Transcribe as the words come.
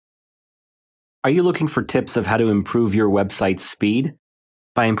Are you looking for tips of how to improve your website's speed?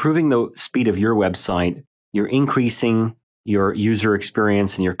 By improving the speed of your website, you're increasing your user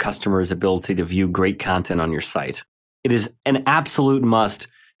experience and your customers' ability to view great content on your site. It is an absolute must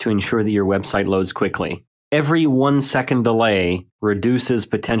to ensure that your website loads quickly. Every 1 second delay reduces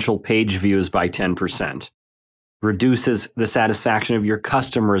potential page views by 10%, reduces the satisfaction of your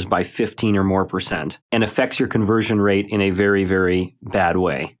customers by 15 or more percent, and affects your conversion rate in a very, very bad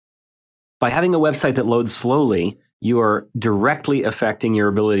way. By having a website that loads slowly, you are directly affecting your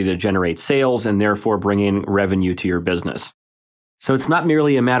ability to generate sales and therefore bring in revenue to your business. So it's not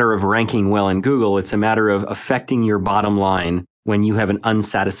merely a matter of ranking well in Google, it's a matter of affecting your bottom line when you have an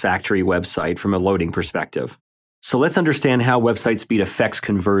unsatisfactory website from a loading perspective. So let's understand how website speed affects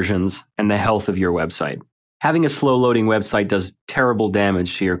conversions and the health of your website. Having a slow loading website does terrible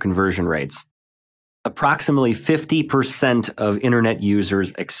damage to your conversion rates. Approximately 50% of internet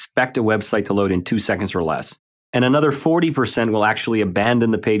users expect a website to load in 2 seconds or less. And another 40% will actually abandon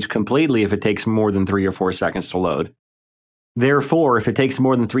the page completely if it takes more than 3 or 4 seconds to load. Therefore, if it takes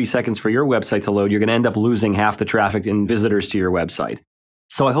more than 3 seconds for your website to load, you're going to end up losing half the traffic and visitors to your website.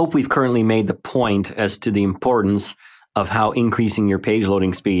 So I hope we've currently made the point as to the importance of how increasing your page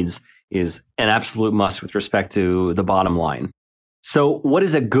loading speeds is an absolute must with respect to the bottom line. So what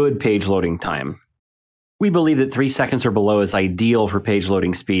is a good page loading time? We believe that 3 seconds or below is ideal for page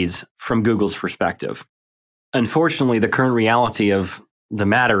loading speeds from Google's perspective. Unfortunately, the current reality of the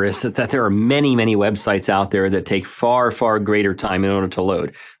matter is that there are many, many websites out there that take far, far greater time in order to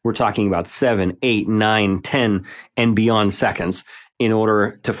load. We're talking about 7, 8, 9, 10, and beyond seconds in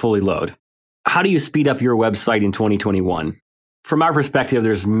order to fully load. How do you speed up your website in 2021? From our perspective,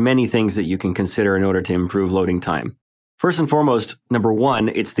 there's many things that you can consider in order to improve loading time. First and foremost, number one,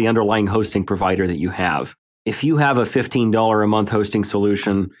 it's the underlying hosting provider that you have. If you have a $15 a month hosting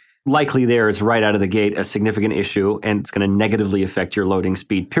solution, likely there is right out of the gate a significant issue, and it's going to negatively affect your loading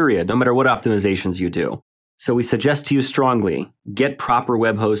speed, period, no matter what optimizations you do. So we suggest to you strongly, get proper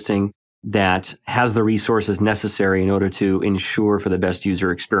web hosting that has the resources necessary in order to ensure for the best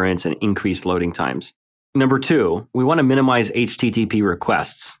user experience and increase loading times. Number two, we want to minimize HTTP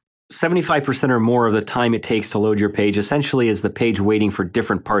requests. 75% or more of the time it takes to load your page essentially is the page waiting for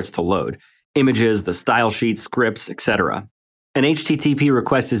different parts to load. Images, the style sheets, scripts, etc. An HTTP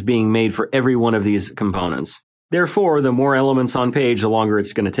request is being made for every one of these components. Therefore, the more elements on page, the longer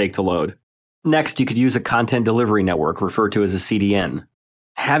it's going to take to load. Next, you could use a content delivery network, referred to as a CDN.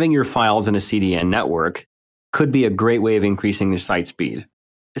 Having your files in a CDN network could be a great way of increasing your site speed.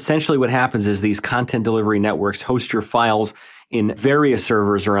 Essentially, what happens is these content delivery networks host your files in various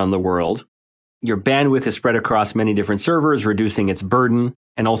servers around the world. Your bandwidth is spread across many different servers, reducing its burden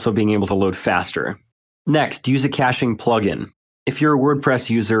and also being able to load faster. Next, use a caching plugin. If you're a WordPress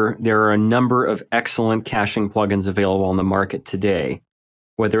user, there are a number of excellent caching plugins available on the market today,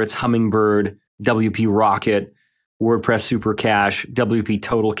 whether it's Hummingbird, WP Rocket, WordPress Super Cache, WP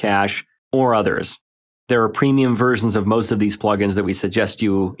Total Cache, or others. There are premium versions of most of these plugins that we suggest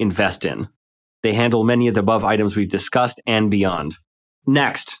you invest in. They handle many of the above items we've discussed and beyond.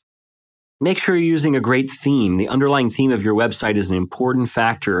 Next, make sure you're using a great theme. The underlying theme of your website is an important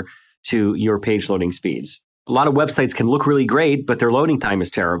factor to your page loading speeds. A lot of websites can look really great, but their loading time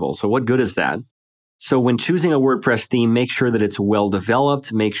is terrible. So what good is that? So when choosing a WordPress theme, make sure that it's well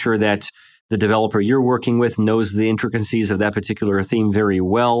developed. Make sure that the developer you're working with knows the intricacies of that particular theme very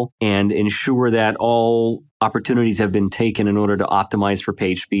well, and ensure that all opportunities have been taken in order to optimize for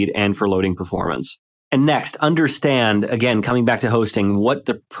page speed and for loading performance. And next, understand, again, coming back to hosting, what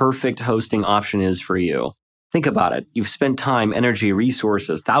the perfect hosting option is for you. Think about it. You've spent time, energy,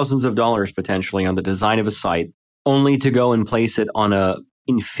 resources, thousands of dollars potentially on the design of a site, only to go and place it on an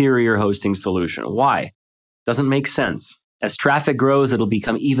inferior hosting solution. Why? Doesn't make sense. As traffic grows, it'll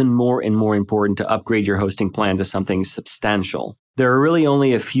become even more and more important to upgrade your hosting plan to something substantial. There are really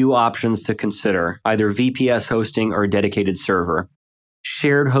only a few options to consider, either VPS hosting or a dedicated server.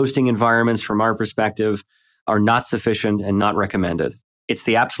 Shared hosting environments, from our perspective, are not sufficient and not recommended. It's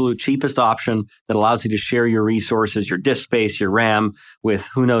the absolute cheapest option that allows you to share your resources, your disk space, your RAM, with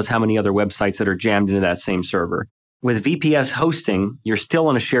who knows how many other websites that are jammed into that same server. With VPS hosting, you're still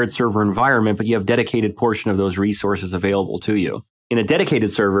in a shared server environment, but you have a dedicated portion of those resources available to you. In a dedicated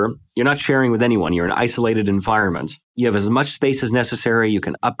server, you're not sharing with anyone. You're in an isolated environment. You have as much space as necessary. You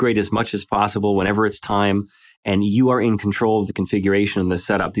can upgrade as much as possible whenever it's time, and you are in control of the configuration and the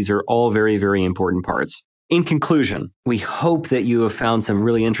setup. These are all very, very important parts. In conclusion, we hope that you have found some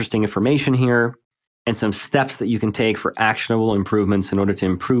really interesting information here and some steps that you can take for actionable improvements in order to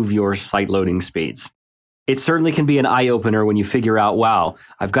improve your site loading speeds. It certainly can be an eye-opener when you figure out, wow,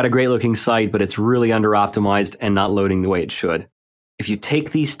 I've got a great looking site, but it's really under-optimized and not loading the way it should. If you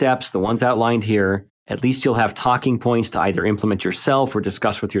take these steps, the ones outlined here, at least you'll have talking points to either implement yourself or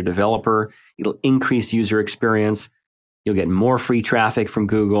discuss with your developer. It'll increase user experience. You'll get more free traffic from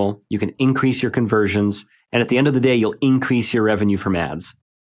Google. You can increase your conversions. And at the end of the day, you'll increase your revenue from ads.